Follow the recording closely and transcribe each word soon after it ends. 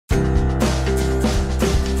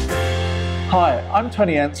Hi, I'm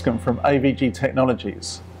Tony Anscombe from AVG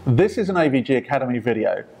Technologies. This is an AVG Academy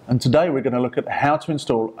video, and today we're going to look at how to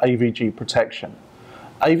install AVG Protection.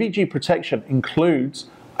 AVG Protection includes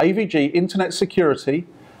AVG Internet Security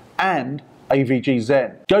and AVG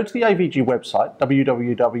Zen. Go to the AVG website,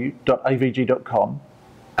 www.avg.com,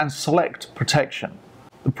 and select Protection.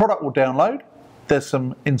 The product will download. There's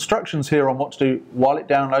some instructions here on what to do while it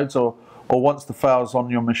downloads or once the file's on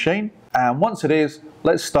your machine. And once it is,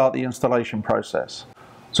 let's start the installation process.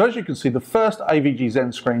 So as you can see, the first AVG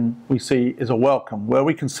Zen screen we see is a welcome, where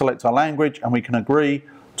we can select our language and we can agree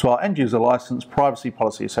to our end user license, privacy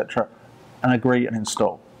policy, etc., and agree and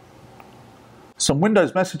install. Some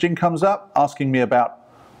Windows messaging comes up asking me about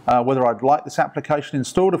whether I'd like this application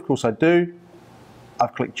installed. Of course I do.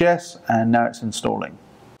 I've clicked yes, and now it's installing.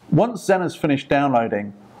 Once Zen has finished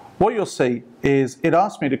downloading, what you'll see is it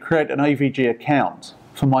asks me to create an AVG account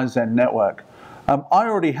for my Zen network. I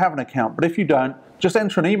already have an account, but if you don't, just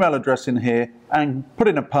enter an email address in here and put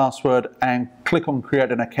in a password and click on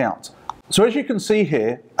create an account. So as you can see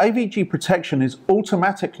here, AVG Protection is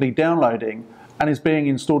automatically downloading and is being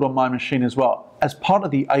installed on my machine as well as part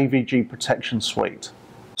of the AVG Protection suite.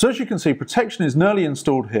 So as you can see, Protection is nearly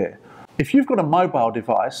installed here. If you've got a mobile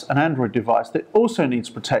device, an Android device that also needs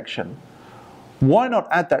protection, why not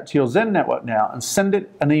add that to your Zen network now and send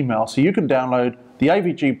it an email so you can download the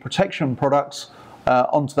AVG Protection products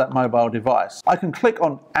onto that mobile device. I can click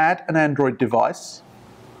on Add an Android device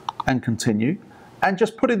and continue, and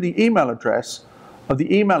just put in the email address of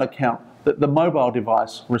the email account that the mobile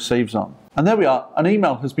device receives on. And there we are, an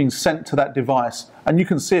email has been sent to that device, and you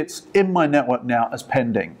can see it's in my network now as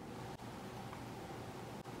pending.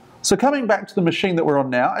 So coming back to the machine that we're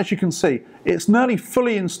on now, as you can see, it's nearly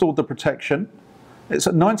fully installed the protection. It's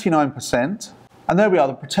at 99%, and there we are,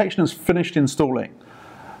 the protection has finished installing.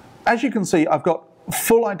 As you can see, I've got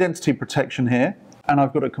full identity protection here, and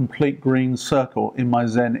I've got a complete green circle in my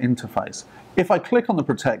Zen interface. If I click on the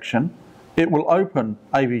protection, it will open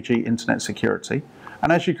AVG Internet Security,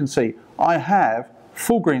 and as you can see, I have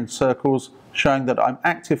full green circles showing that I'm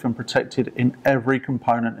active and protected in every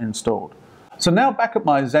component installed. So now back at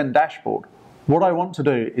my Zen dashboard, what I want to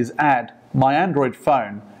do is add my Android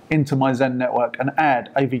phone into my Zen network and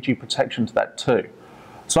add AVG Protection to that too.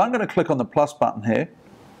 So I'm going to click on the plus button here,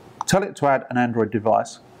 tell it to add an Android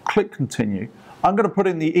device, click continue. I'm going to put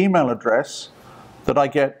in the email address that I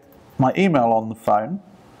get my email on the phone,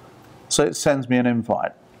 so it sends me an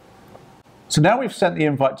invite. So now we've sent the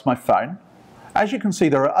invite to my phone. As you can see,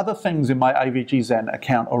 there are other things in my AVG Zen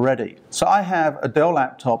account already. So I have a Dell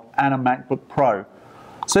laptop and a MacBook Pro.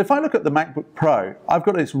 So if I look at the MacBook Pro, I've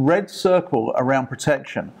got this red circle around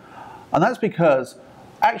protection. And that's because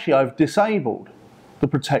actually I've disabled the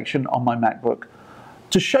protection on my MacBook.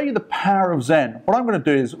 To show you the power of Zen, what I'm going to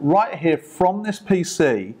do is right here from this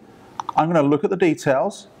PC, I'm going to look at the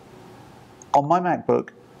details on my MacBook.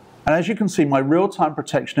 And as you can see, my real-time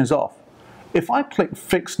protection is off. If I click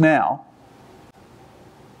Fix Now,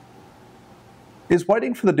 it's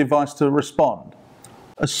waiting for the device to respond.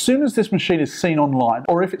 As soon as this machine is seen online,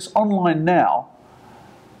 or if it's online now,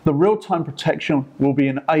 the real-time protection will be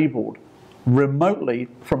enabled remotely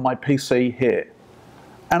from my PC here.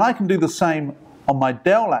 And I can do the same on my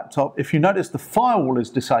Dell laptop. If you notice, the firewall is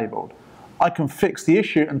disabled. I can fix the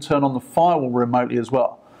issue and turn on the firewall remotely as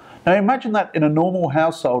well. Now imagine that in a normal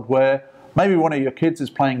household where maybe one of your kids is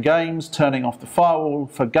playing games, turning off the firewall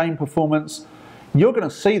for game performance. You're going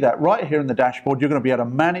to see that right here in the dashboard. You're going to be able to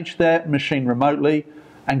manage their machine remotely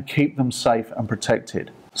and keep them safe and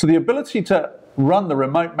protected. So the ability to run the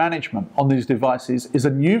remote management on these devices is a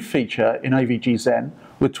new feature in AVG Zen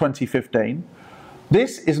with 2015.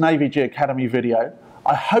 This is an AVG Academy video.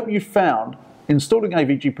 I hope you found installing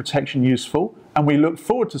AVG Protection useful, and we look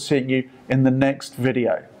forward to seeing you in the next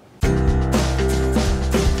video.